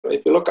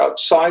If you look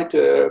outside,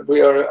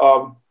 we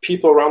are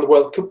people around the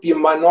world, could be a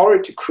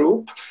minority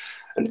group,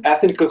 an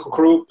ethnic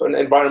group, an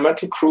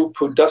environmental group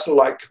who doesn't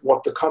like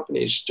what the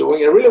company is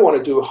doing and really want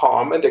to do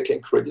harm, and they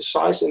can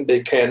criticize and they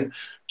can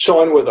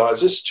join with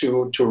others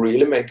to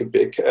really make a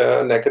big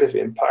negative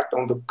impact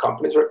on the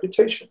company's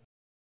reputation.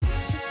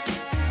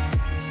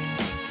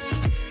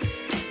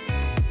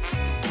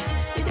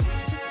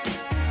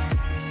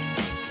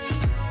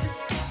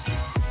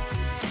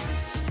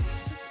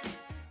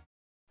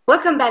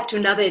 Welcome back to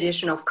another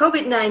edition of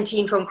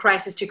COVID-19 from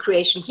Crisis to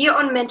Creation here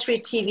on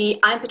Mentorit TV.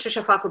 I'm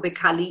Patricia Falco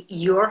Beccalli,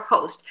 your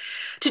host.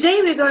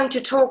 Today we're going to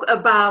talk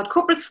about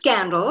corporate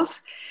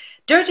scandals,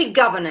 dirty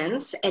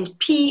governance, and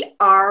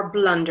PR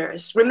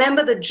blunders.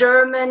 Remember the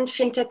German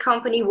fintech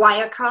company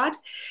Wirecard?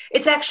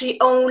 It's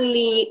actually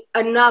only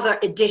another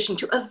addition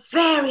to a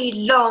very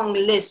long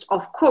list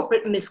of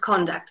corporate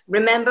misconduct.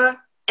 Remember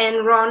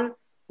Enron,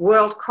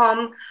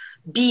 WorldCom,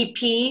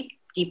 BP,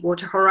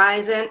 Deepwater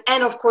Horizon,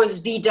 and of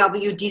course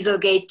VW,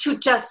 Dieselgate, to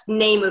just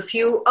name a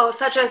few,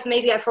 such as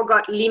maybe I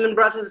forgot Lehman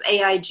Brothers,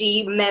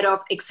 AIG,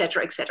 Madoff,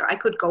 etc., etc. I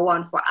could go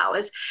on for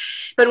hours.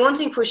 But one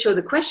thing for sure,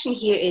 the question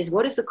here is,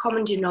 what is the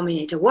common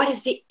denominator? What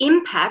is the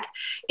impact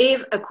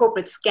if a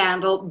corporate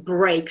scandal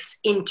breaks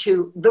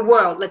into the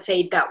world? Let's say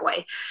it that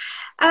way.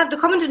 The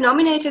common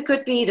denominator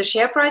could be the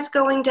share price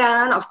going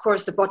down, of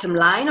course, the bottom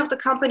line of the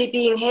company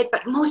being hit,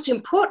 but most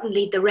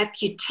importantly, the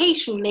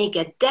reputation may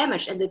get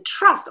damaged and the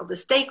trust of the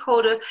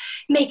stakeholder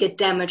may get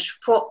damaged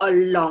for a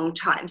long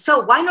time.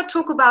 So why not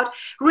talk about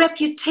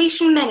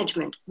reputation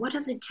management? What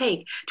does it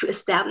take to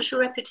establish a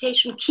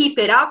reputation, keep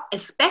it up,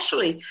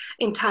 especially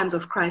in times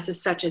of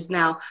crisis such as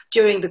now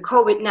during the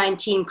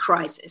COVID-19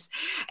 crisis?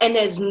 And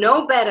there's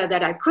no better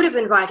that I could have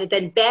invited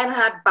than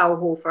Bernhard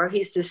Bauhofer.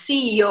 He's the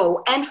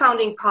CEO and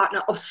founding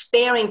partner of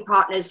Sparring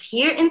Partners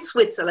here in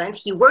Switzerland.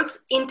 He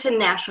works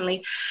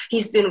internationally.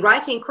 He's been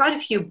writing quite a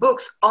few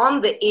books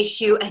on the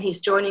issue, and he's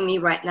joining me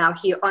right now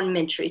here on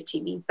Mentorit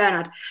TV.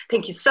 Bernhard,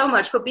 thank you so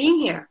much for being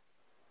here.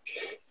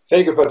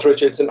 Thank you,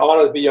 Patricia. It's an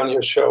honor to be on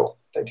your show.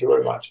 Thank you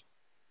very much.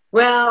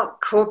 Well,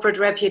 corporate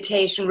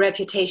reputation,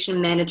 reputation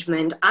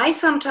management. I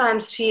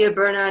sometimes feel,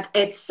 Bernhard,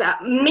 it's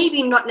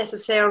maybe not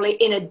necessarily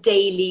in a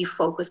daily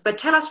focus, but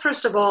tell us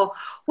first of all,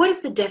 what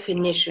is the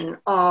definition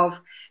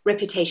of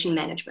reputation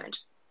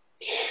management?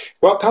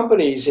 Well,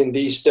 companies in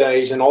these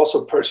days and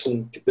also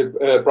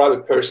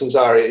private persons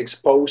are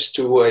exposed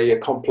to a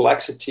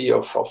complexity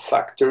of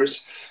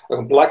factors, a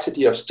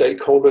complexity of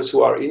stakeholders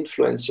who are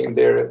influencing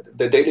their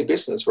daily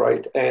business,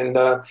 right? And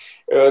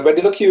when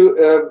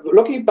you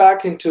looking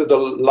back into the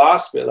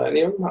last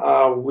millennium,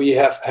 we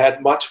have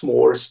had much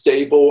more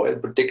stable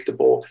and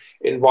predictable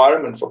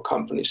environment for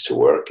companies to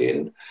work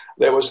in.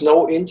 There was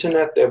no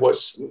internet, there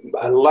was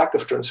a lack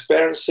of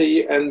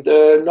transparency, and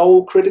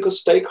no critical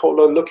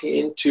stakeholder looking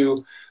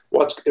into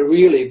what's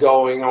really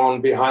going on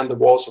behind the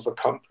walls of a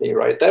company,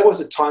 right? That was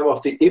a time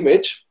of the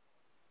image.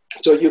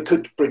 So you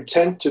could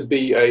pretend to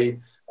be a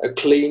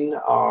clean,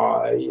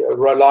 a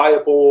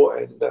reliable,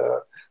 and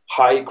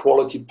high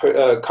quality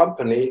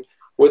company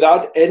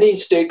without any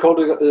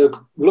stakeholder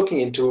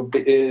looking into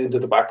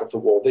the back of the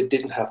wall. They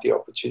didn't have the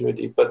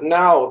opportunity. But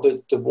now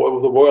the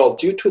world,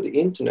 due to the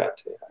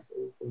internet,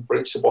 in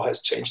principle,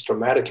 has changed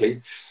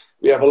dramatically.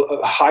 We have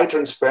a high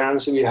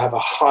transparency, we have a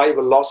high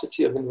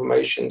velocity of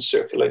information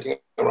circulating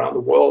around the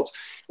world.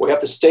 We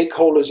have the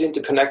stakeholders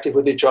interconnected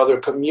with each other,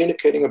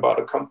 communicating about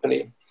a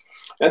company.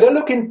 And they're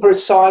looking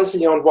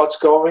precisely on what's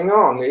going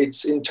on.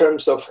 It's in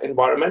terms of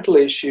environmental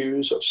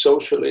issues, of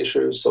social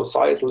issues,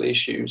 societal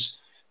issues,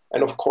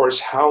 and of course,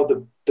 how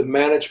the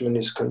management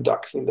is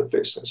conducting the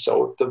business.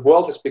 So the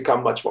world has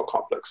become much more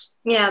complex.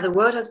 Yeah, the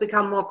world has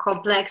become more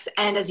complex.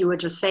 And as you were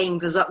just saying,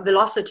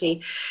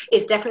 velocity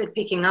is definitely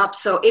picking up.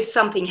 So if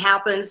something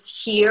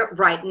happens here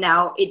right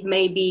now, it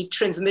may be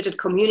transmitted,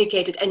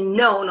 communicated, and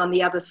known on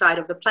the other side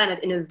of the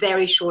planet in a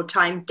very short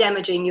time,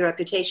 damaging your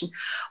reputation.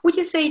 Would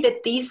you say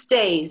that these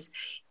days,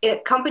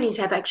 companies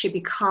have actually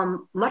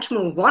become much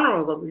more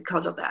vulnerable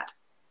because of that?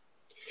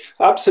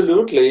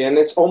 Absolutely, and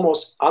it's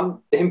almost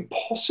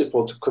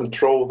impossible to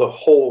control the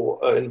whole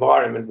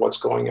environment, what's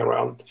going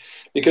around.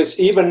 Because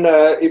even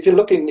if you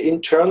look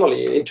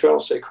internally, internal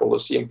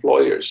stakeholders, the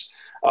employers,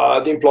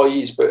 the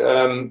employees, but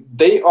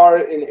they are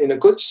in a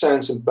good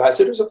sense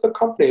ambassadors of the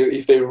company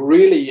if they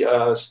really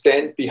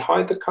stand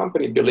behind the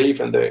company,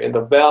 believe in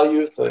the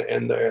values,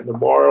 in the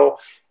moral,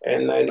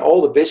 and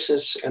all the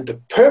business and the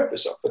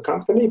purpose of the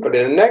company. But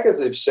in a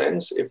negative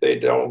sense, if they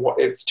don't,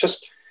 if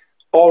just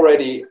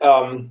already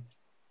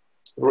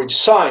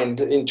resigned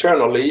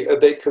internally,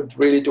 they could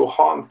really do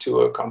harm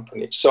to a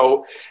company.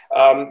 So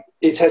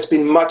it has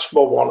been much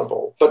more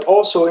vulnerable. But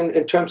also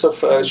in terms of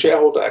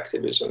shareholder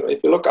activism,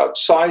 if you look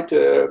outside,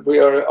 we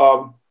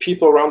are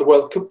people around the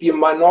world, could be a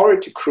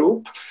minority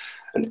group,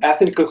 an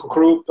ethnic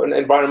group, an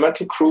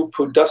environmental group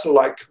who doesn't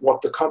like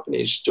what the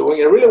company is doing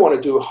and really want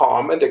to do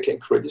harm, and they can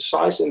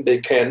criticize and they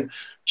can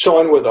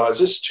join with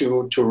others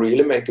to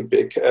really make a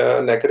big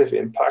negative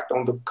impact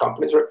on the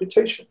company's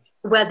reputation.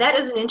 Well, that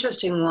is an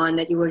interesting one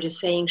that you were just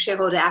saying,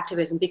 shareholder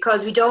activism,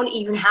 because we don't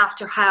even have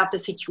to have the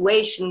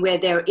situation where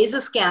there is a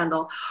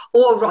scandal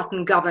or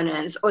rotten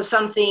governance or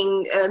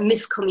something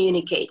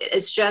miscommunicated.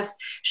 It's just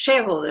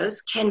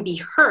shareholders can be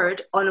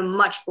heard on a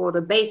much broader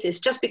basis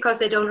just because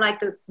they don't like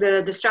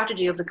the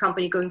strategy of the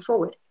company going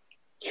forward.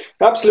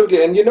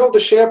 Absolutely. And you know, the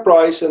share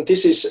price, and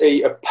this is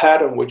a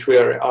pattern which we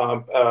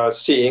are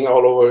seeing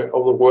all over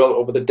the world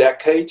over the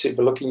decades. If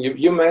you're looking,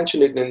 you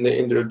mentioned it in the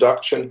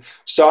introduction,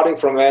 starting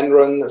from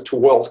Enron to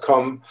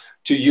WorldCom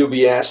to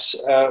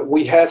UBS,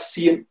 we have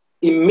seen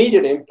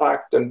immediate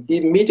impact and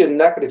immediate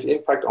negative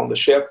impact on the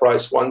share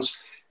price once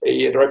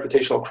a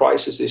reputational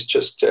crisis is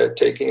just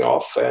taking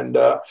off.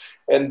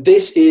 And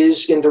this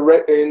is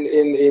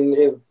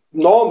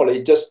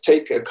normally just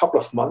take a couple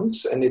of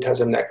months and it has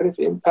a negative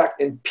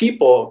impact, and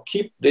people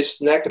keep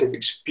this negative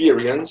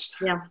experience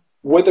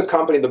with the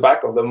company in the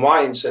back of their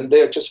minds, and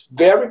they're just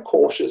very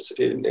cautious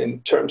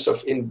in terms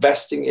of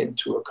investing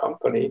into a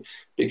company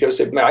because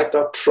they might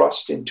not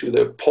trust into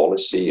the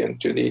policy and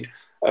to the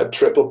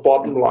triple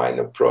bottom line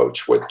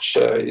approach, which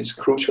is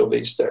crucial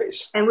these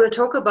days. And we'll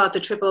talk about the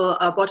triple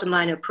bottom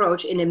line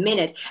approach in a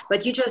minute,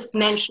 but you just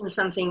mentioned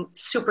something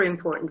super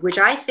important, which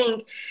I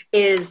think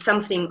is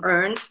something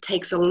earned,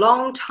 takes a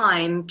long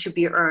time to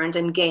be earned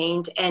and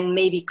gained and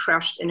maybe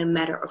crushed in a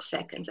matter of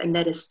seconds, and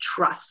that is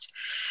trust.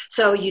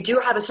 So you do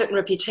have a certain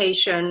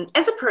reputation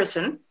as a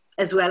person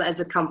as well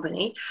as a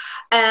company,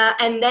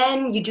 and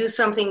then you do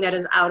something that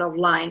is out of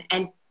line,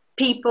 and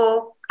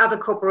people, other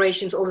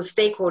corporations, all the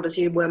stakeholders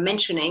you were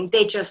mentioning,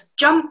 they just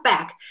jump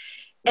back.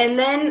 And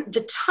then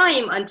the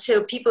time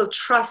until people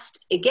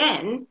trust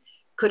again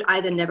could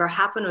either never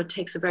happen or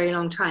takes a very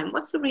long time.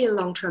 What's the real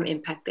long-term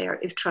impact there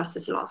if trust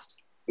is lost?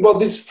 Well,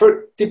 this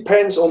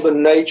depends on the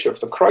nature of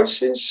the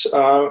crisis.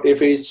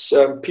 If it's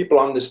people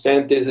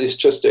understand this is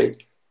just a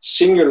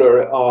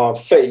singular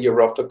failure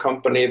of the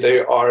company,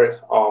 they're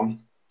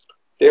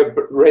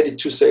ready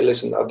to say,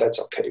 listen, that's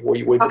okay.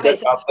 We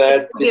forget about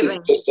that.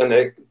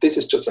 This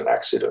is just an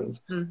accident.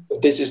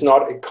 This is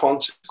not a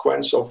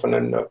consequence of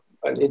an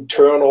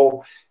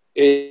internal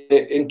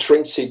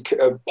intrinsic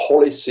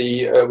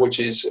policy which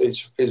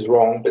is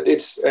wrong. But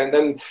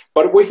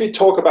if we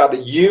talk about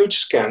a huge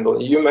scandal,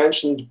 you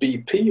mentioned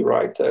BP,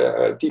 right?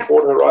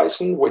 Deepwater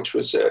Horizon, which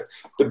was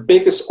the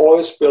biggest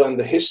oil spill in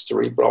the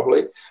history,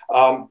 probably.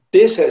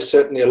 This has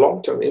certainly a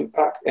long-term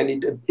impact, and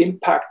it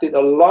impacted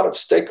a lot of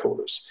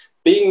stakeholders,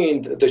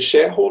 being the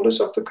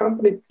shareholders of the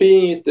company,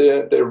 being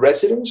the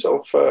residents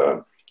of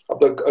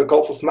the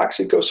Gulf of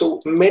Mexico. So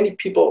many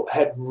people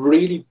had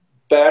really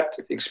bad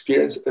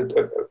experience,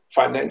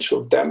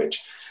 financial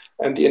damage,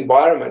 and the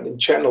environment in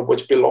general,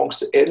 which belongs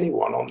to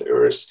anyone on the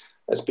earth,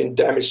 has been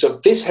damaged. So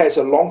this has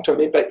a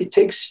long-term impact. It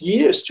takes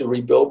years to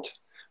rebuild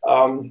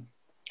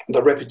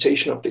the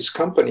reputation of this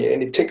company,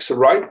 and it takes the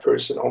right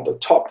person on the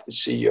top, the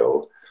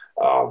CEO.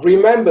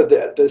 Remember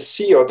that the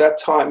CEO at that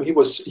time, he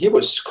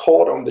was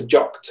caught on the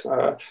yacht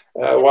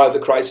while the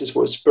crisis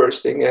was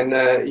bursting, and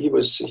he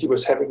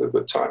was having a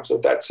good time. So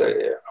that's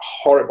a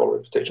horrible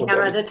reputation. Yeah,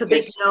 but that's a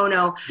big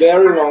no-no.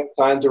 Very long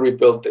time to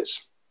rebuild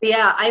this.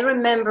 Yeah, I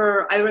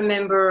remember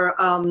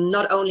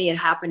not only it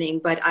happening,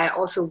 but I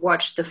also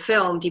watched the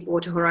film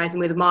Deepwater Horizon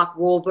with Mark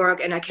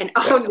Wahlberg, and I can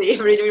only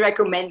really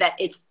recommend that.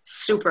 It's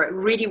super,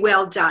 really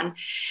well done.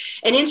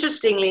 And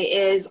interestingly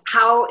is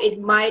how it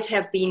might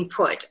have been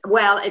put.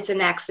 Well, it's an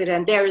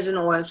accident, there is an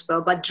oil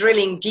spill, but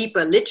drilling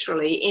deeper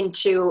literally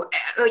into,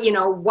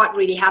 what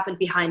really happened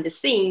behind the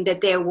scene,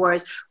 that there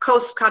was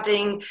coast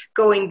cutting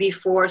going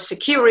before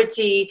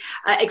security,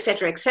 et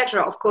cetera, et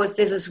cetera. Of course,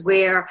 this is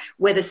where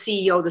the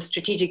CEO, the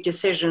strategic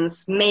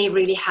decisions may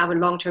really have a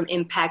long-term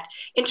impact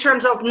in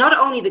terms of not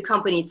only the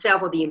company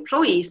itself or the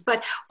employees,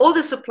 but all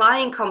the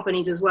supplying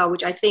companies as well,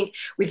 which I think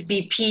with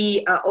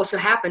BP also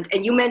happened.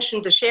 And you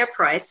mentioned the share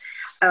price,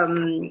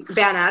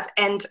 Bernhard,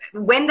 and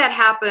when that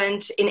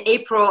happened in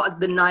April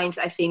the 9th,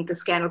 I think the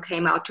scandal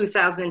came out,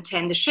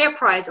 2010, the share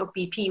price of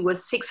BP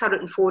was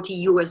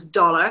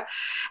 $640,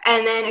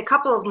 and then a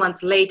couple of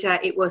months later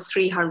it was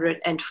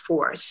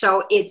 304.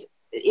 So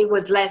it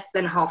was less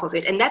than half of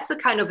it. And that's the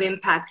kind of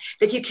impact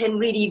that you can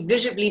really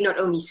visibly not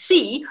only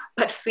see,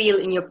 but feel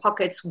in your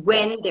pockets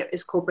when there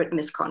is corporate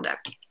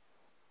misconduct.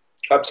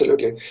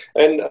 Absolutely.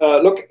 And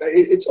look,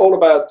 it's all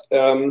about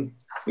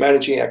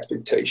managing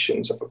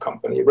expectations of a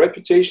company.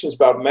 Reputation is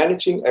about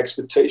managing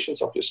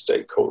expectations of your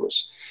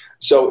stakeholders.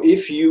 So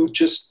if you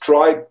just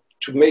try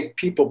to make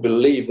people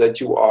believe that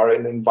you are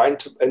an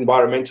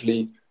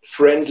environmentally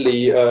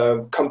friendly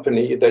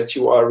company, that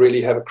you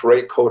really have a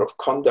great code of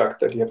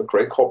conduct, that you have a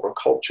great corporate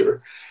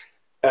culture,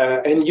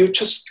 and you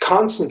just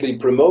constantly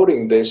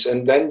promoting this,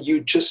 and then you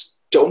just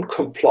don't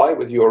comply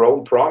with your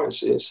own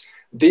promises,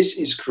 this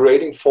is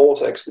creating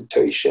false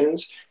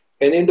expectations.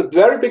 And in the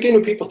very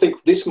beginning, people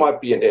think this might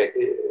be an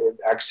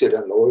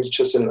accident or it's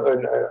just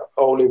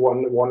only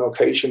one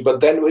occasion.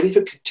 But then if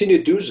you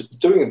continue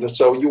doing this,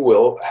 so you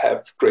will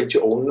create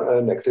your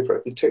own negative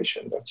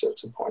reputation. That's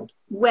the point.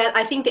 Well,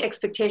 I think the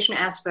expectation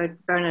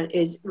aspect, Bernhard,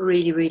 is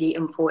really, really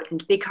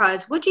important,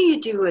 because what do you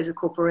do as a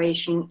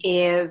corporation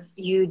if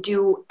you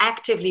do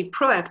actively,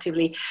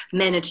 proactively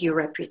manage your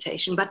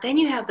reputation, but then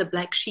you have the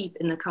black sheep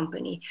in the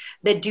company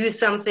that do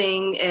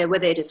something,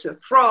 whether it is a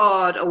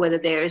fraud or whether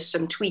there is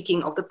some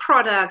tweaking of the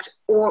product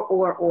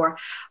or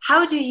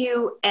how do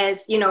you,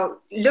 as you know,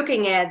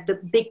 looking at the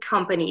big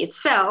company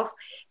itself,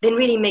 then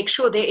really make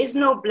sure there is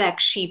no black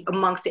sheep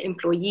amongst the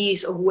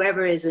employees or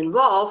whoever is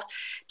involved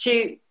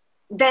to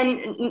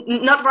then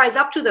not rise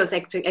up to those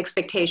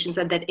expectations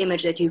and that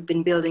image that you've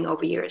been building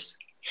over years?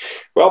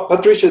 Well,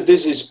 Patricia,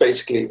 this is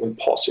basically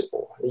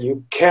impossible.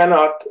 You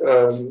cannot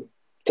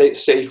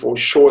say for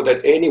sure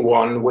that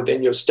anyone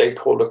within your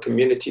stakeholder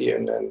community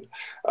and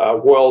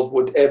world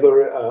would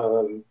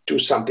ever do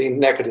something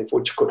negative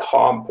which could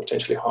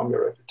potentially harm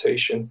your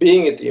reputation,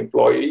 being it the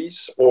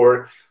employees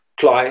or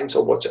clients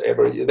or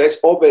whatever. There's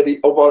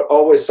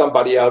always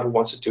somebody out who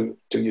wants to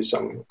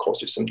cause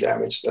you some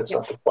damage. That's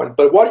not the point.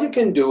 But what you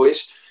can do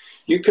is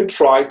you can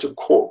try to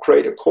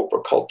create a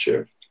corporate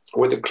culture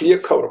with a clear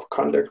code of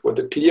conduct, with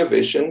a clear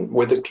vision,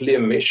 with a clear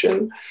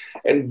mission,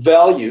 and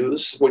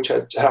values which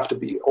have to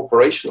be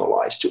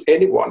operationalized to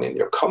anyone in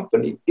your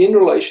company in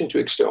relation to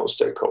external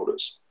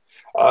stakeholders.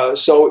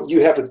 So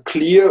you have a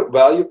clear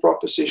value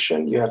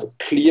proposition, you have a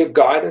clear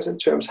guidance in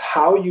terms of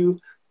how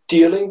you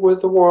dealing with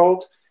the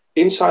world,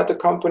 inside the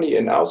company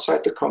and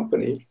outside the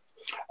company.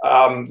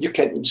 You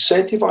can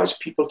incentivize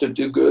people to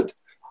do good.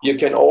 You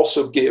can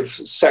also give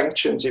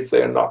sanctions if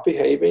they're not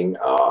behaving.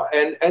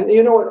 And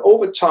you know,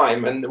 over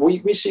time, and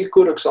we see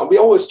good examples.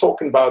 We're always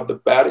talking about the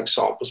bad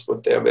examples,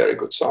 but they're very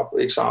good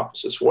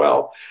examples as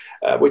well,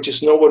 which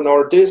is Novo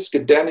Nordisk, a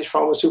Danish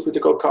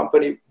pharmaceutical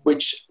company,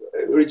 which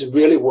is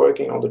really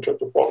working on the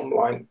triple bottom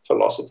line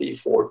philosophy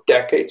for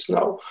decades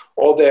now.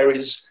 Or there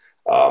is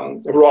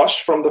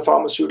Roche from the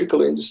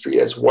pharmaceutical industry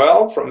as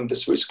well, from the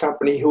Swiss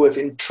company, who have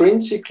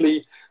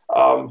intrinsically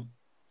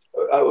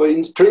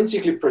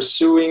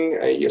pursuing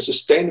a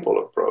sustainable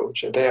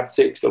approach, and they have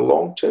taken the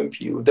long-term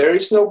view. There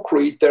is no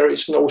greed, there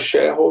is no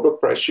shareholder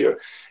pressure,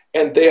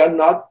 and they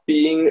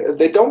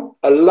don't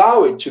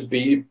allow it to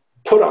be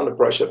put under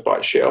pressure by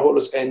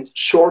shareholders and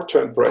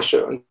short-term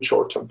pressure and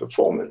short-term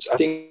performance. I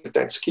think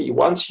that's key.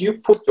 Once you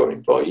put your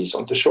employees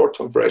under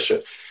short-term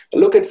pressure,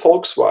 look at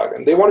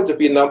Volkswagen. They wanted to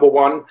be number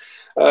one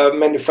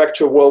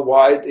manufacturer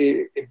worldwide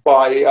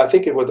by, I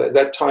think it was at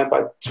that time,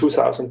 by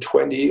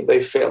 2020, they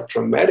failed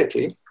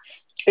dramatically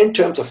in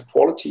terms of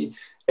quality,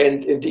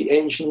 and the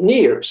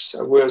engineers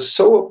were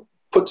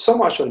put so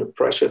much under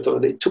pressure, so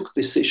they took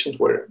decisions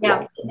where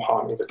long-term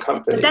harming the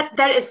company.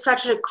 That is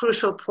such a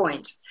crucial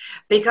point,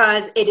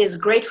 because it is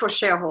great for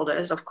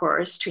shareholders, of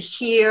course, to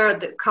hear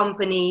the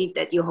company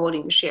that you're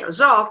holding the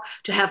shares of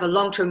to have a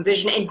long-term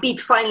vision and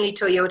beat finally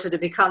Toyota to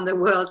become the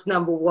world's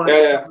number one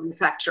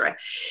manufacturer.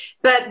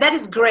 But that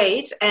is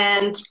great,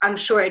 and I'm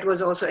sure it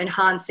was also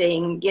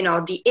enhancing, you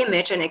know, the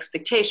image and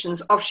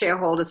expectations of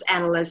shareholders,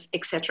 analysts,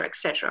 etc.,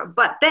 etc.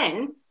 But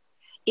then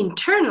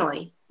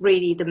internally,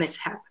 really the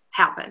mishap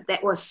happened. There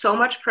was so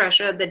much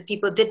pressure that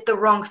people did the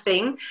wrong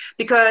thing,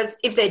 because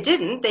if they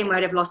didn't, they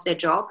might have lost their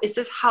job. Is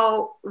this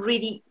how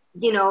really,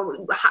 you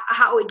know,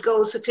 how it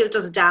goes, it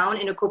filters down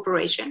in a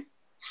corporation?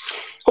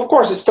 Of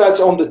course, it starts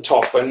on the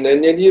top, and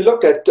then you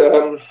look at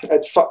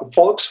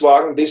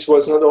Volkswagen. This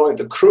was not only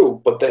the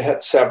group, but they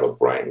had several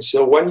brands.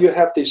 So when you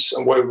have this,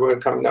 and we're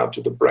coming now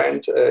to the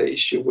brand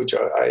issue, which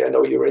I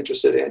know you're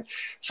interested in.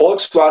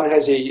 Volkswagen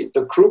has the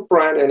group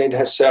brand, and it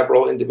has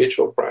several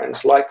individual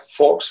brands like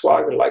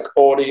Volkswagen, like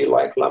Audi,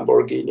 like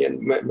Lamborghini, and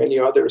many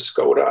others,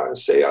 Skoda and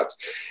Seat.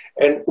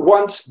 And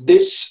once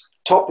this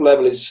top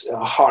level is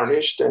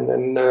harnished and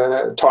then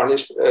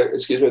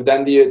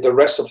then the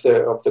rest of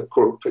the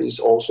group is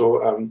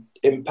also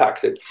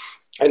impacted.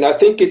 And I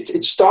think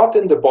it starts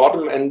in the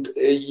bottom, and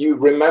you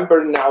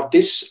remember now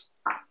this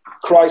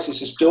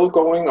crisis is still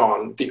going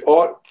on. The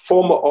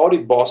former Audi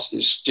boss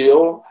is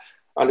still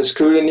under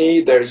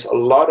scrutiny. There's a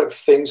lot of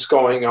things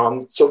going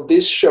on. So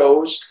this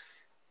shows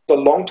the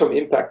long-term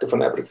impact of a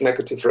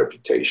negative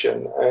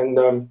reputation.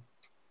 And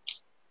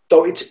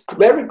so it's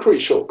very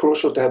crucial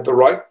to have the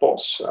right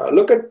boss.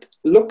 Look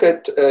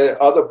at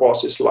other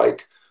bosses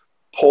like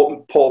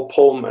Paul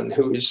Pullman,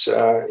 who is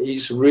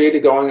he's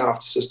really going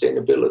after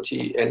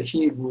sustainability, and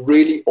he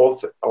really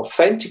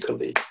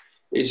authentically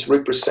is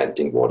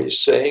representing what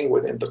he's saying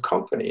within the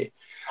company.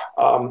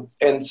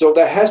 And so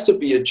there has to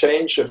be a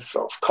change of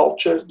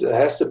culture. There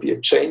has to be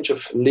a change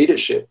of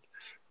leadership.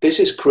 This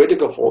is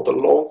critical for the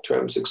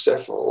long-term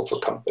success of a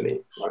company.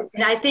 Right?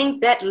 And I think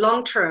that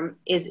long-term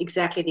is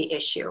exactly the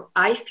issue.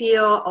 I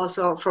feel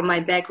also from my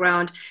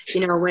background, you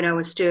know, when I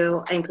was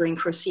still anchoring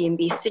for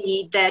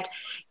CNBC, that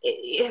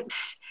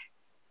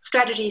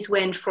strategies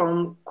went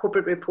from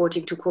corporate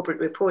reporting to corporate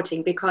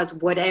reporting because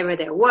whatever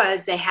there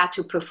was, they had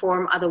to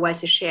perform, otherwise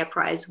the share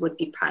price would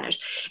be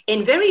punished.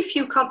 And very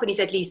few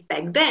companies, at least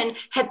back then,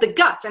 had the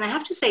guts, and I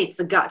have to say it's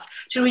the guts,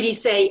 to really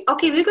say,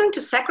 okay, we're going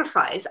to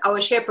sacrifice our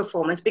share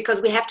performance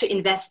because we have to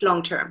invest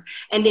long term.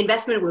 And the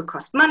investment will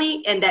cost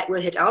money, and that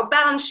will hit our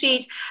balance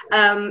sheet,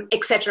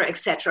 et cetera, et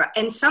cetera.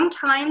 And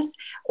sometimes,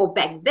 or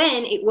back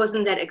then, it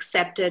wasn't that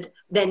accepted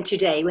than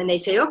today when they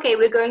say, okay,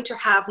 we're going to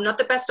have not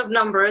the best of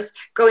numbers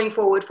going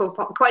forward for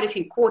quite a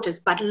few quarters,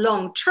 but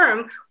long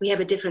term, we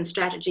have a different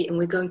strategy and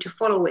we're going to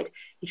follow it.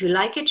 If you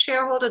like it,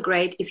 shareholder,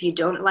 great. If you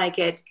don't like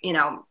it,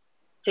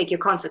 take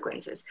your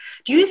consequences.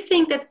 Do you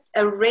think that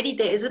already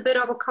there is a bit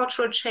of a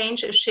cultural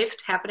change, a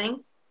shift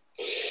happening?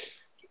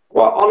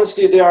 Well,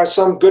 honestly, there are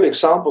some good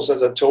examples,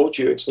 as I told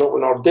you. It's Novo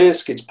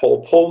Nordisk, it's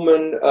Paul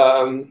Polman,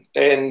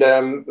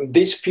 and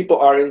these people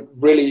are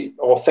really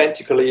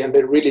authentically, and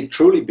they really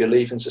truly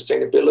believe in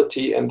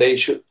sustainability, and they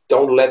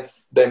don't let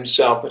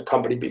themselves, the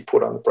company, be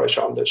put under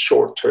pressure on the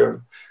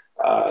short-term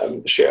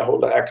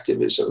shareholder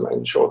activism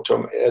and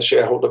short-term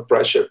shareholder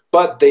pressure.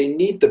 But they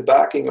need the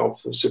backing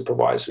of the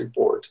supervisory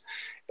board.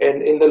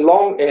 And in the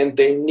long end,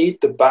 they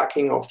need the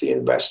backing of the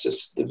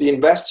investors. The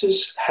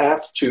investors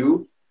have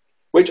to,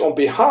 which on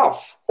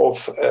behalf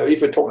of,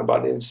 if we're talking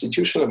about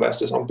institutional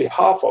investors, on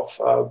behalf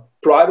of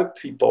private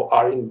people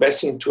are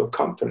investing into a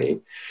company,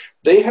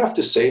 they have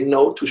to say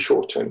no to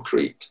short-term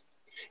greed.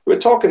 We're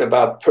talking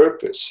about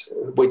purpose,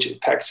 which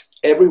impacts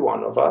every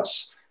one of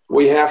us.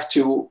 We have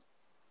to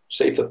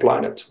save the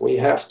planet. We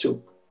have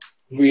to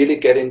really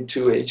get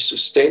into a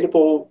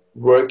sustainable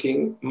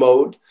working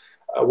mode,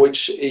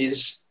 which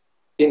is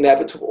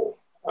inevitable.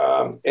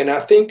 And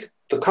I think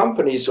the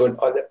companies at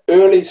the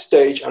early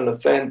stage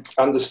understand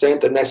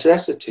the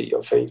necessity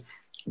of a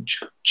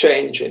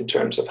change in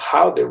terms of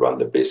how they run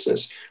the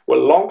business,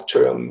 will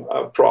long-term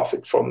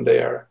profit from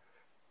their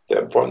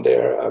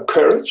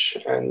courage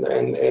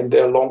and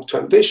their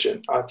long-term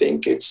vision. I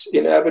think it's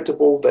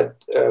inevitable that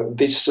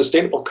these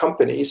sustainable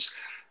companies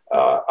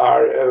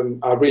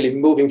are really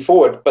moving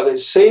forward. But at the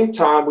same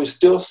time, we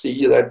still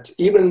see that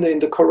even in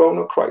the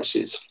corona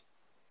crisis,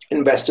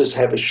 investors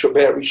have a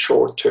very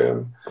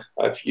short-term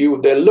view.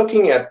 They're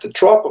looking at the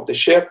drop of the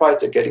share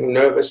price. They're getting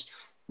nervous.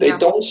 They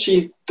don't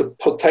see the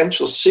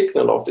potential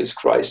signal of this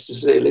crisis to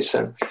say,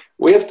 listen,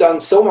 we have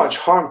done so much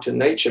harm to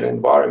nature and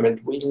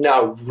environment. We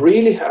now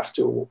really have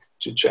to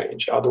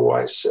change.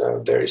 Otherwise,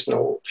 there is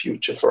no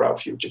future for our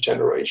future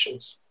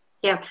generations.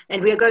 Yeah,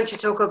 and we are going to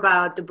talk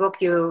about the book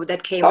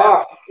that came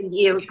out,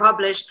 you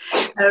published,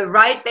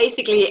 right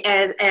basically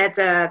at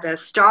the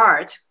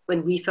start,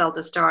 when we felt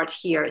the start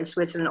here in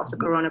Switzerland of the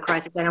corona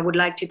crisis, and I would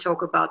like to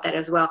talk about that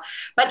as well.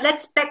 But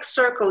let's back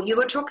circle. You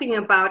were talking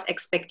about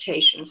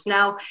expectations.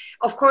 Now,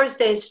 of course,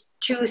 there's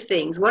two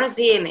things. One is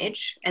the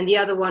image, and the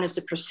other one is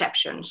the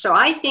perception. So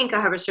I think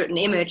I have a certain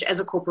image as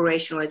a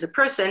corporation or as a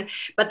person,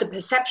 but the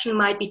perception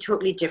might be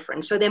totally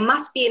different. So there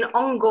must be an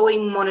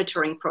ongoing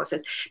monitoring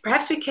process.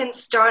 Perhaps we can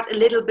start a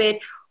little bit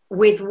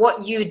with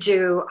what you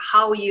do,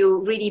 how you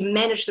really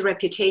manage the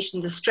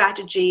reputation, the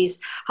strategies,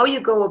 how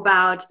you go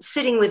about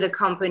sitting with a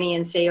company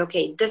and say,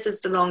 okay, this is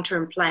the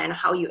long-term plan,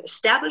 how you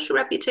establish a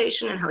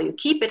reputation and how you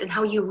keep it and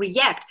how you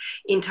react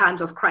in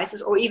times of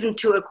crisis or even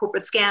to a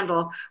corporate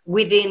scandal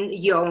within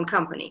your own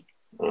company.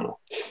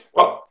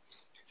 Well,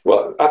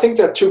 I think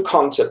there are two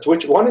concepts.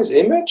 Which one is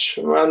image?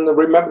 And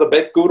remember the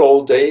big good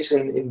old days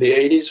in the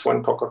 80s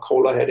when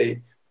Coca-Cola had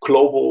a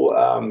global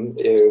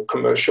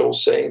commercial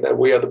saying that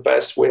we are the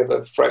best, we have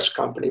a fresh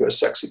company, we're a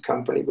sexy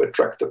company, we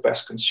attract the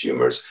best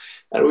consumers.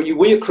 And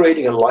we are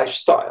creating a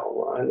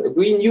lifestyle. And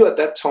we knew at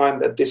that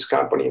time that this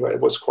company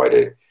was quite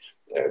a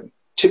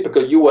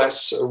typical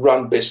US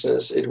run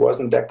business. It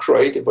wasn't that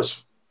great. It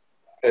was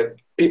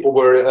people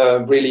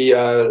were really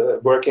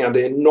working under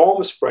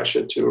enormous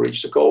pressure to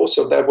reach the goal.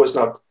 So that was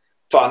not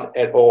fun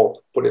at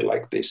all, put it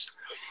like this.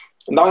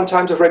 Now, in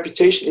times of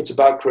reputation, it's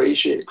about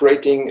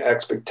creating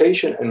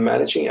expectation and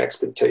managing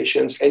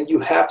expectations. And you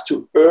have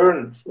to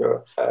earn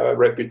your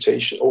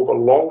reputation over a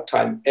long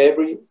time,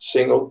 every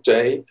single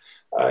day,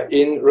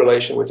 in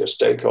relation with your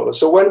stakeholders.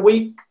 So when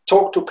we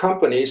talk to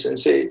companies and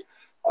say,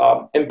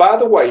 and by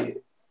the way,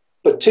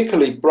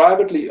 particularly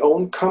privately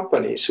owned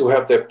companies who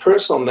have their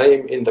personal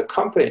name in the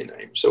company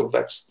name, so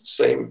that's the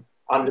same,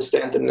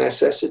 understand the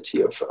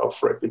necessity of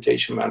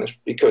reputation management,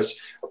 because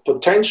a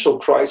potential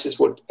crisis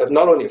would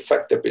not only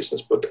affect their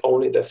business, but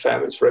only their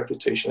family's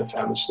reputation and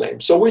family's name.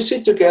 So we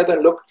sit together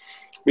and look,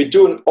 we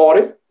do an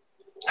audit.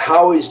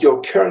 How is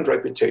your current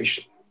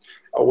reputation?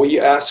 Are we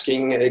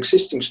asking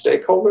existing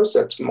stakeholders?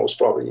 That's most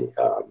probably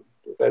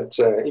that's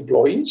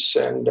employees,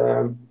 and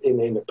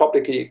in a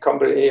publicly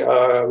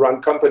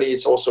run company,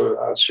 it's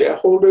also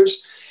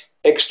shareholders.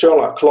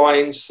 External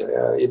clients,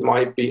 it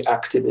might be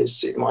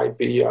activists, it might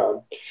be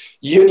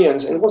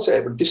unions, and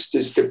whatever. This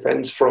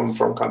depends from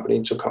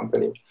company to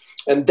company.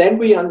 And then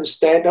we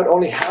understand not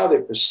only how they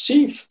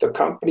perceive the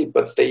company,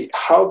 but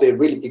how they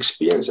really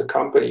experience a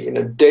company in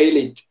a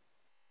daily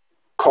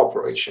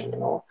cooperation.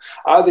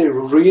 Are they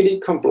really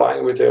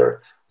complying with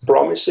their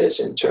promises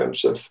in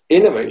terms of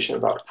innovation,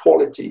 about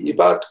quality,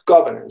 about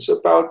governance,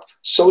 about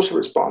social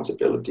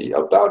responsibility,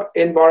 about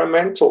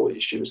environmental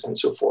issues, and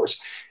so forth.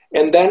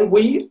 And then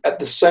we, at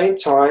the same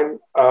time,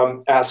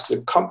 ask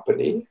the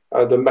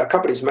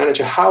company's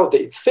manager how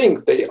they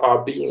think they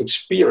are being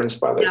experienced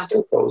by their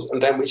stakeholders. And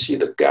then we see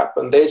the gap.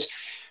 And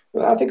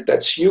I think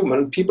that's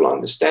human. People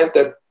understand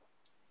that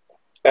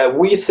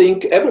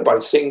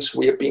everybody thinks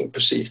we are being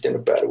perceived in a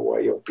better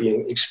way or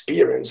being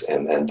experienced.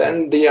 And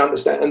then they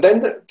understand. And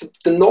then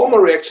the normal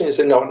reaction is,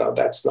 no,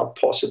 that's not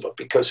possible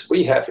because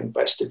we have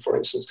invested, for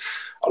instance,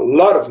 a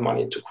lot of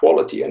money into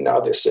quality. And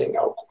now they're saying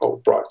our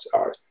products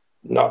are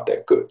not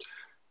that good,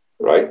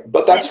 right?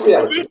 But that's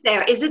reality.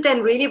 Is it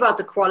then really about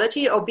the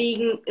quality or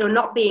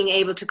not being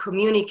able to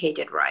communicate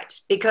it right?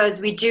 Because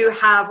we do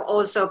have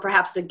also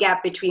perhaps a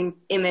gap between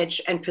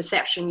image and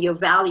perception, your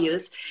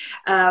values,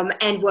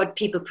 and what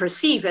people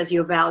perceive as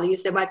your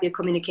values. There might be a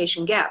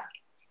communication gap.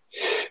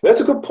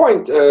 That's a good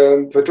point,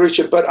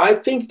 Patricia, but I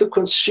think the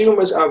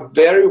consumers are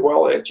very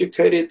well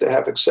educated. They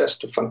have access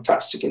to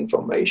fantastic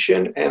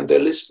information and they're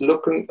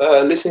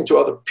listening to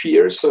other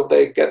peers, so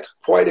they get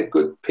quite a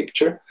good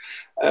picture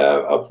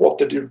of what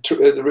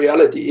the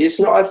reality is.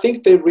 No, I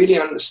think they really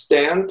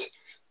understand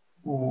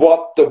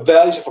what the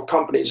values of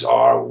companies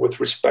are with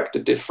respect to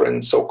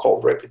different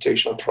so-called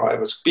reputational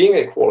drivers, being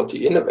a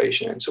quality,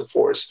 innovation, and so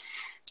forth.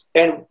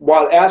 And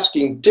while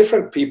asking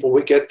different people,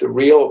 we get the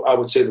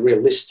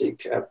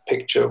realistic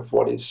picture of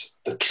what is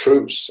the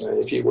truth,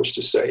 if you wish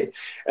to say.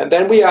 And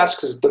then we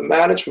ask the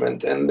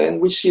management, and then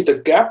we see the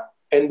gap,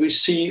 and we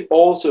see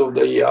also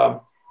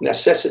the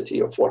necessity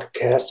of what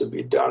has to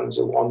be done.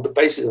 So on the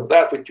basis of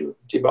that, we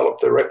develop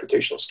the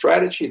reputational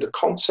strategy, the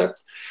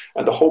concept,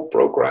 and the whole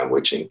program,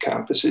 which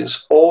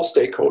encompasses all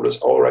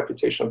stakeholders, all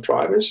reputational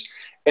drivers.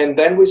 And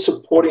then we're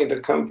supporting the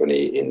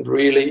company in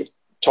really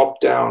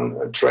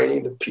top-down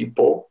training the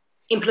people.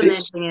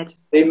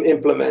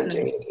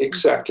 Implementing it,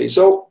 exactly.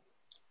 So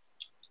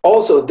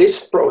also this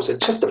process,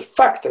 just the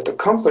fact that the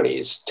company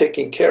is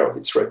taking care of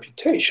its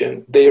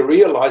reputation, they're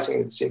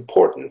realizing it's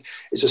important,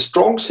 is a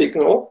strong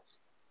signal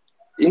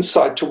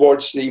insight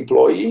towards the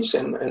employees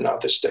and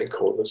other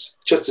stakeholders,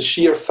 just a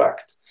sheer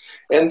fact.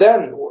 And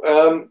then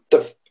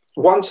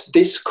once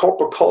this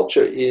corporate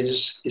culture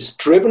is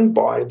driven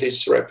by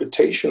this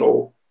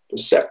reputational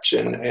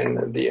perception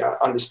and the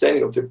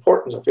understanding of the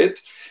importance of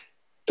it,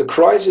 the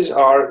crises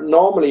are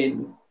normally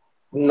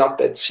not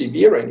that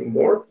severe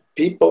anymore.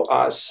 People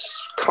are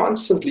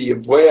constantly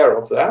aware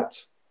of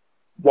that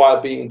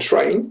while being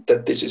trained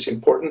that this is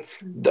important,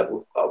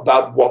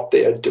 about what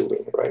they are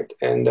doing, right?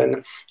 And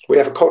then we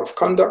have a code of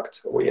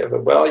conduct, we have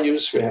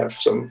values, we have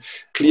some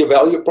clear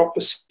value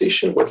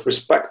proposition with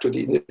respect to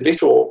the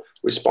individual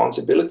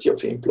responsibility of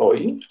the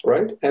employee,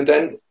 right? And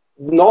then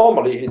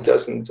normally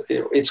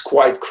it's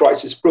quite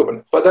crisis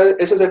proven. But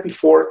as I said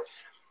before,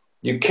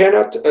 you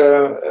cannot,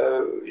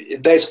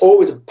 there's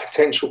always a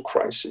potential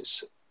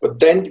crisis. But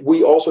then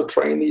we also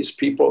train these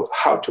people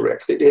how to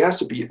react. It has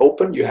to be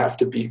open. You have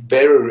to be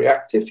very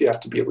reactive. You have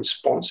to be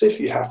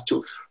responsive. You have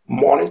to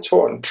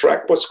monitor and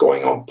track what's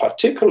going on,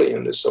 particularly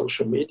in the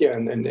social media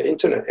and in the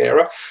internet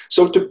era.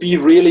 So to be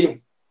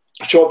really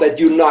sure that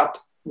you're not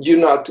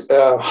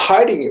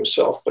hiding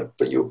yourself, but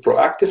you're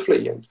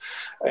proactively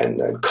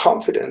and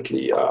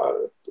confidently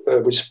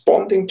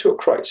responding to a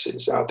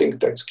crisis. I think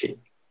that's key.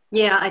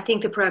 Yeah, I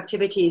think the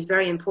proactivity is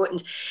very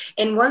important.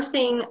 And one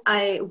thing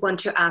I want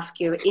to ask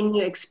you, in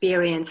your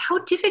experience, how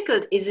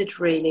difficult is it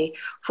really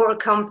for a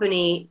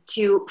company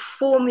to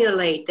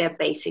formulate their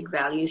basic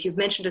values? You've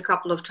mentioned a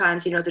couple of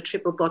times, the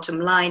triple bottom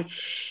line.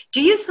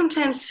 Do you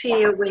sometimes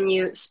feel when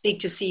you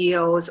speak to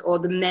CEOs or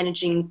the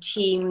managing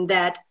team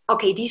that,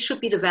 okay, these should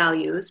be the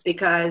values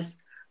because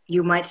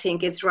you might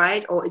think it's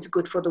right or it's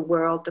good for the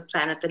world, the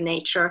planet, the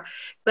nature,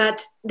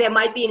 but there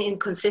might be an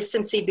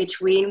inconsistency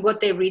between what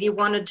they really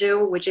want to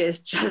do, which is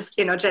just,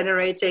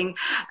 generating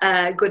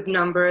good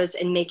numbers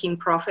and making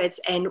profits,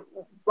 and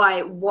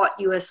by what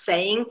you are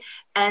saying,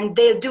 and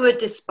they'll do it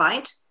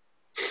despite?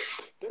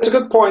 That's a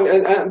good point.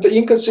 And the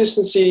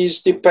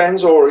inconsistencies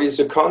depends or is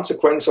a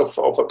consequence of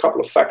a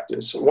couple of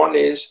factors. One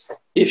is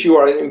if you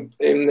are a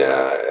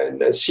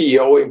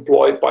CEO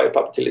employed by a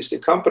publicly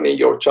listed company,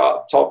 your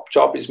top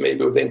job is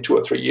maybe within 2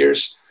 or 3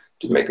 years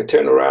to make a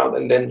turnaround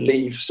and then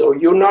leave. So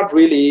you're not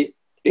really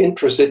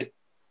interested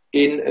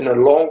in a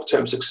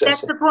long-term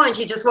success. That's the point.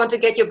 You just want to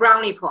get your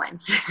brownie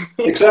points.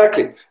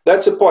 Exactly.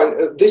 That's the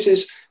point. This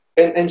is...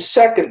 And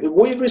second,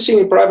 we're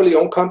seeing privately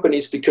owned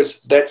companies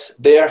because that's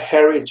their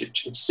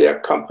heritage. It's their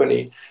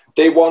company.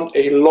 They want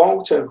a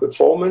long-term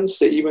performance.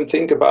 They even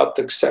think about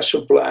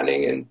succession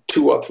planning in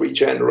 2 or 3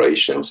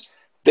 generations.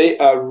 They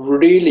are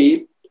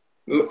really,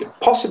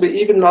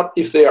 possibly even not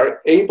if they are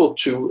able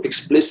to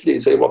explicitly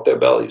say what their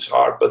values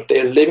are, but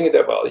they're living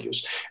their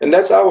values. And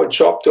that's our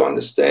job to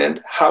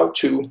understand how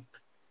to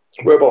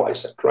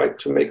verbalize that, right?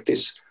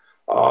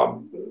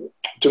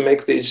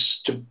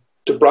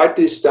 To write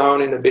this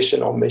down in a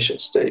vision or mission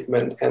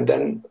statement and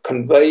then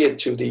convey it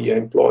to the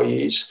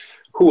employees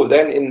who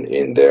then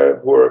in their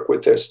work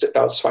with their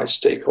outside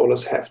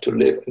stakeholders have to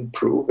live and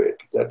prove it.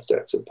 That's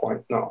the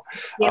point. No.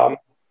 Yeah.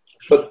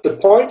 But the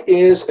point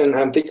is, and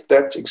I think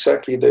that's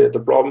exactly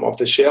the problem of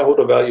the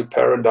shareholder value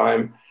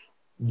paradigm.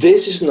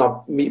 This is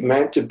not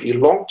meant to be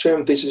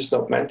long-term. This is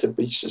not meant to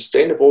be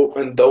sustainable.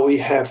 And though we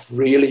have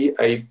really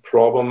a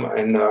problem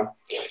and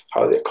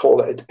how they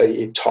call it,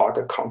 a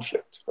target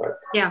conflict, right?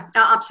 Yeah,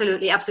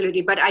 absolutely,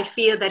 absolutely. But I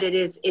feel that it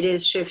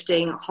is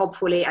shifting.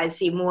 Hopefully, I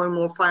see more and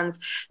more funds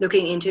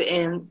looking into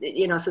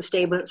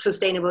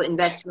sustainable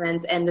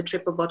investments and the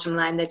triple bottom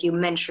line that you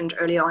mentioned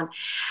early on.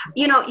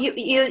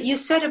 You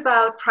said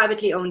about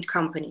privately owned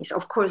companies.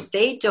 Of course,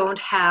 they don't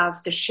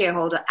have the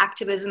shareholder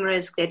activism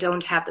risk. They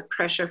don't have the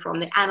pressure from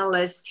the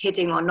analysts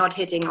hitting or not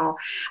hitting or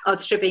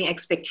outstripping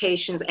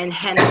expectations, and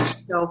hence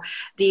so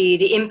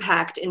the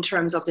impact in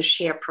terms of the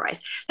share price.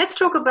 Let's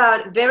talk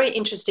about a very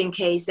interesting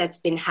case that's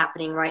been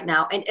happening right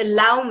now, and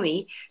allow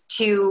me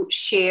to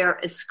share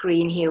a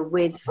screen here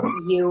with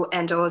you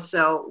and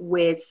also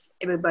with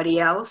everybody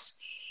else.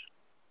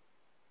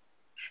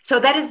 So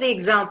that is the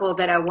example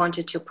that I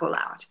wanted to pull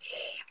out.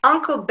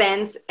 Uncle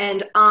Ben's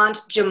and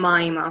Aunt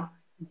Jemima,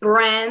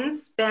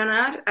 brands,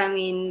 Bernhard, I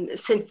mean,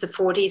 since the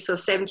 40s, so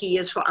 70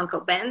 years for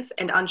Uncle Ben's,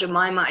 and Aunt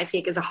Jemima, I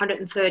think, is a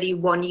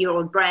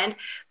 131-year-old brand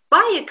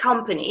by a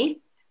company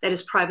that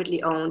is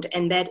privately owned,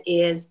 and that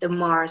is the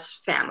Mars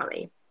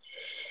family.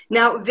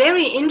 Now,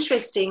 very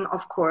interesting,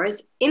 of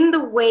course, in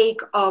the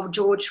wake of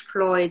George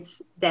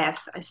Floyd's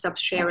death, I stopped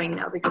sharing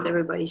now because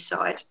everybody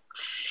saw it,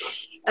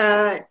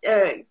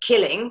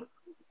 killing,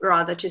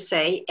 rather to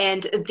say,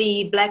 and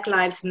the Black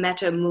Lives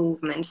Matter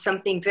movement,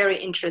 something very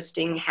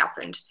interesting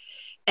happened.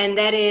 And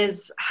that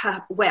is,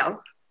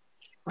 well,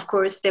 of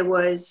course, there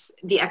was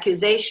the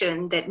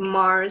accusation that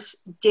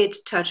Mars did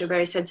touch a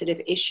very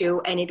sensitive issue,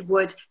 and it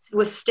was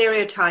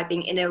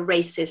stereotyping in a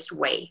racist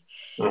way.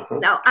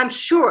 Now, I'm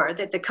sure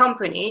that the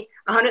company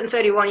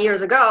 131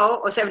 years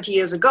ago or 70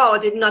 years ago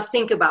did not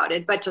think about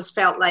it, but just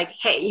felt like,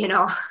 hey,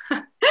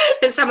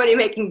 there's somebody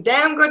making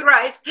damn good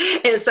rice,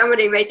 and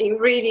somebody making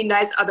really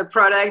nice other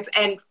products,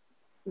 and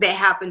they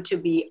happen to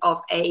be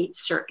of a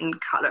certain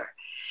color.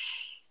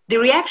 The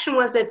reaction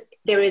was that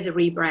there is a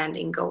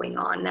rebranding going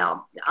on.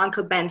 Now,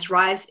 Uncle Ben's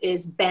rice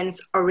is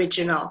Ben's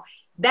Original.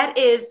 That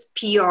is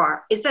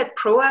PR. Is that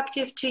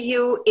proactive to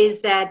you?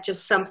 Is that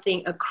just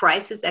something, a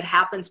crisis that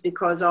happens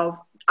because of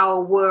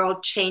our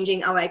world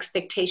changing, our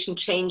expectation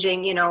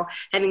changing,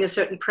 having a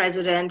certain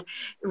president,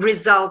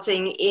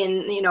 resulting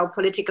in,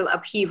 political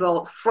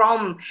upheaval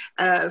from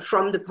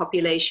the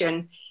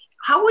population?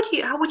 How would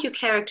you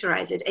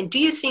characterize it? And do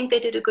you think they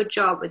did a good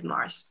job with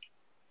Mars?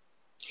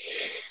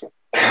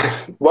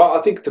 Well,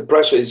 I think the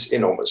pressure is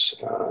enormous.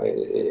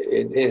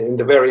 In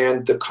the very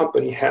end, the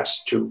company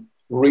has to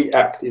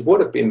react. It would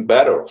have been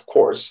better, of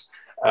course,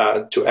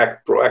 to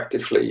act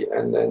proactively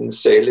and then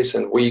say,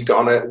 listen, we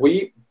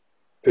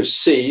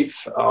perceive,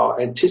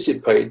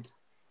 anticipate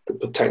the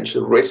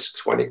potential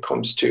risks when it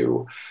comes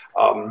to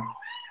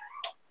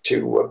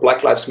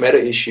Black Lives Matter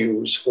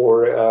issues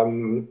or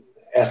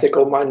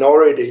ethnical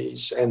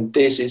minorities, and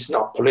this is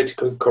not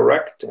politically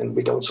correct, and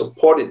we don't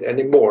support it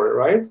anymore,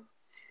 right?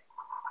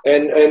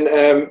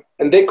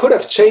 And they could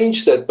have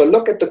changed that, but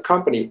look at the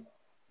company.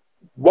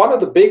 One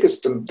of the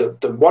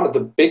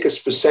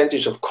biggest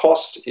percentage of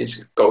cost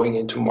is going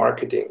into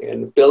marketing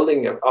and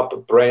building up a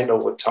brand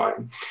over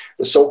time,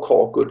 the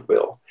so-called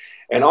goodwill.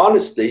 And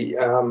honestly,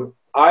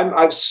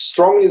 I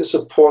strongly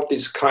support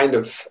this kind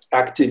of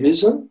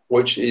activism,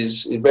 which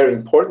is very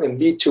important. And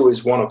Me Too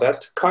is one of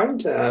that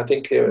kind. I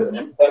think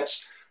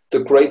that's the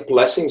great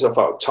blessings of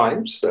our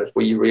times, that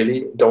we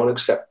really don't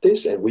accept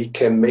this, and we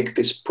can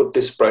put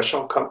this pressure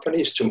on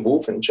companies to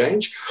move and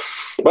change.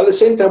 But at the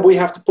same time, we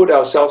have to put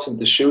ourselves in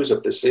the shoes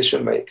of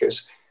decision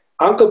makers.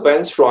 Uncle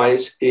Ben's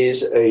Rice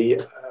is a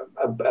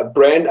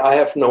brand I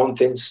have known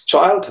since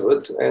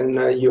childhood,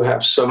 and you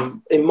have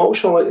some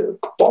emotional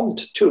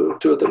bond to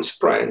these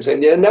brands.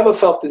 And I never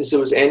felt that there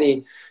was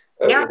any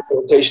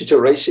connotation to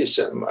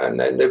racism,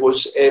 and it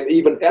was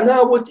even, and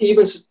I would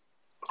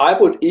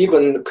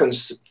even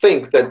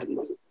think that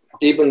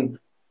even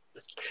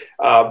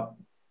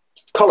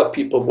colored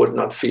people would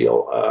not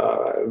feel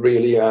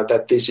really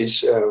that this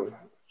is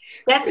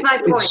that's my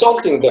point.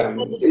 Insulting them.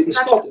 That is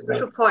such a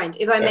crucial point.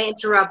 If I may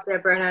interrupt there,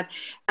 Bernhard,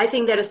 I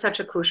think that is such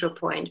a crucial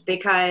point,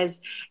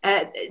 because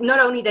not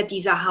only that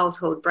these are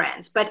household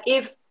brands, but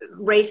if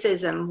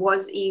racism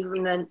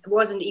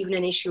wasn't even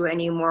an issue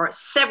anymore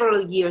several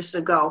years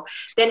ago,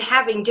 then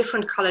having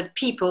different colored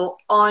people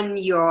on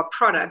your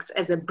products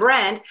as a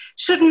brand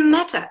shouldn't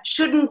matter,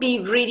 shouldn't be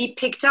really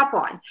picked up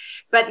on.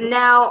 But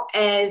now,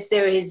 as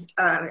there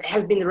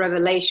has been the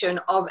revelation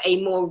of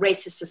a more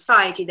racist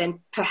society than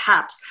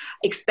perhaps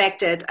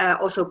expected,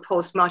 also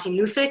post Martin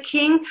Luther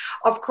King,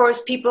 of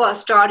course, people are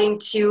starting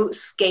to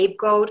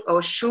scapegoat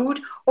or shoot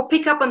or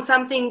pick up on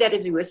something that,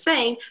 as you were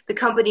saying, the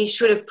company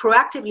should have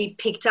proactively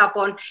picked up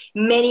on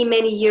many,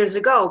 many years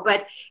ago.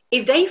 But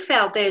if they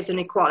felt there's an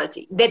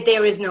equality, that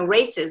there is no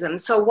racism,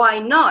 so why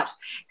not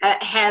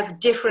have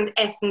different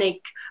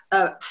ethnic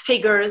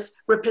figures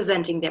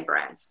representing their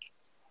brands?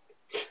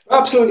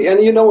 Absolutely,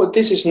 and you know what?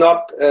 This is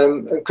not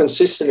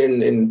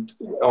consistent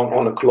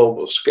on a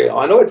global scale.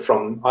 I know it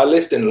from. I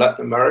lived in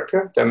Latin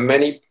America. There are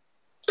many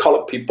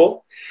colored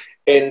people,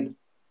 and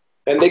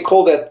they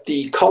call that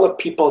the colored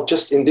people.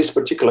 Just in this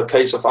particular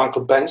case of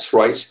Uncle Ben's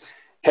rice,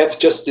 have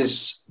just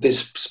this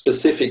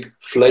specific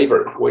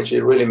flavor, which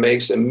it really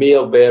makes a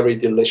meal very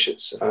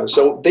delicious.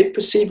 So they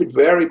perceive it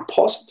very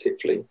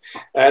positively,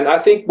 and I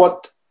think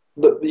what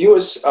the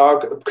US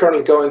are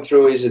currently going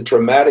through is a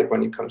dramatic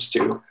when it comes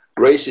to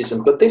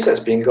racism, but this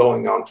has been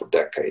going on for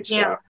decades.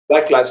 Yeah.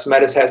 Black Lives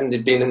Matter hasn't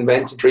been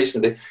invented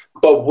recently,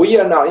 but we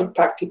are now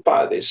impacted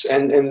by this.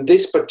 And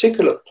this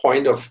particular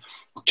point of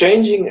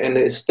changing an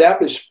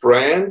established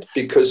brand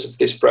because of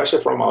this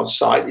pressure from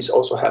outside is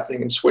also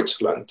happening in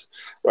Switzerland,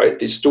 right?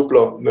 This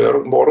Dubler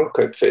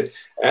Morgenköpfe.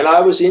 And I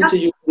was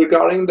interviewed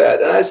regarding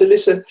that. And I said,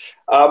 listen,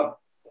 a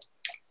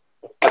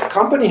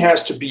company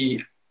has to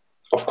be,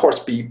 of course,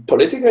 be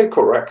politically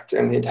correct,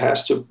 and it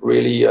has to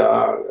really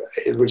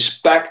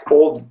respect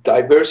all the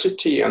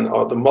diversity and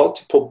the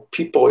multiple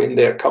people in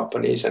their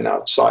companies and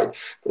outside.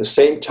 At the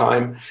same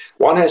time,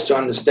 one has to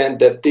understand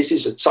that this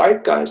is a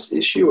zeitgeist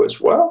issue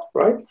as well,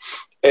 right?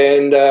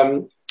 And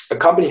a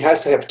company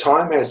has to have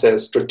time, has to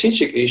have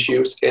strategic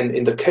issues. And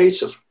in the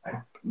case of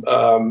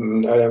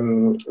Migros,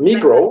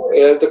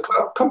 the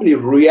company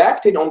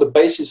reacted on the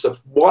basis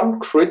of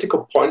one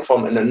critical point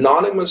from an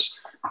anonymous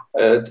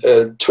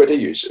Twitter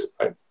user,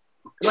 right?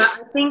 Well,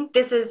 I think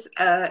this is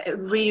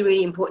really,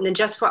 really important. And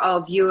just for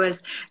our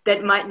viewers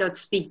that might not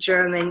speak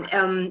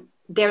German,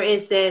 there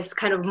is this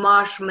kind of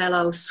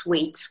marshmallow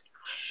sweet.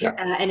 Yeah.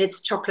 And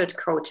it's chocolate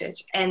coated.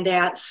 And they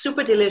are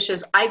super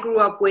delicious. I grew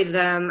up with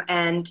them,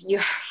 and you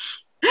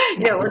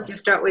know, once you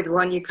start with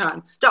one, you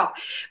can't stop.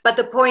 But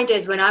the point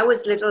is, when I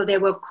was little, they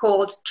were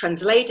called,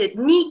 translated,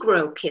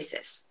 Negro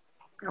kisses.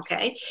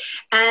 Okay.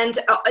 And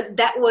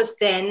that was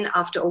then,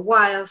 after a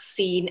while,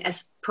 seen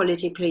as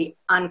politically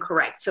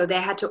incorrect. So they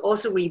had to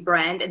also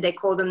rebrand, and they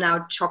call them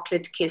now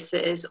chocolate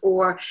kisses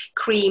or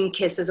cream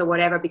kisses or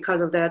whatever,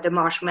 because of the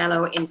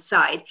marshmallow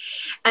inside.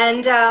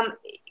 And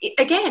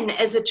again,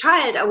 as a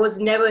child, I was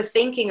never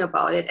thinking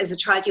about it. As a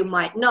child, you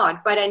might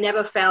not, but I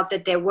never felt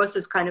that there was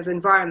this kind of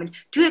environment.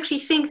 Do you actually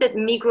think that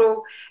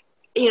Migros,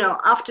 you know,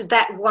 after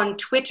that one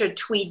Twitter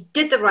tweet,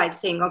 did the right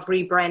thing of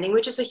rebranding,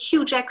 which is a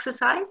huge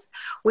exercise,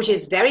 which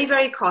is very,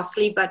 very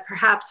costly, but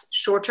perhaps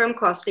short-term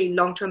costly,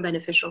 long-term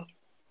beneficial?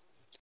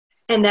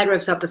 And that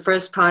wraps up the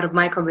first part of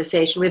my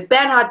conversation with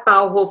Bernhard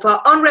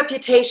Bauhofer on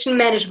reputation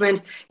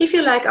management. If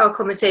you like our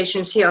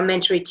conversations here on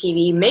Mentorit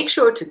TV, make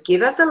sure to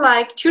give us a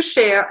like, to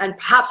share, and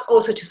perhaps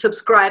also to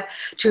subscribe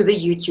to the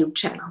YouTube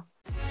channel.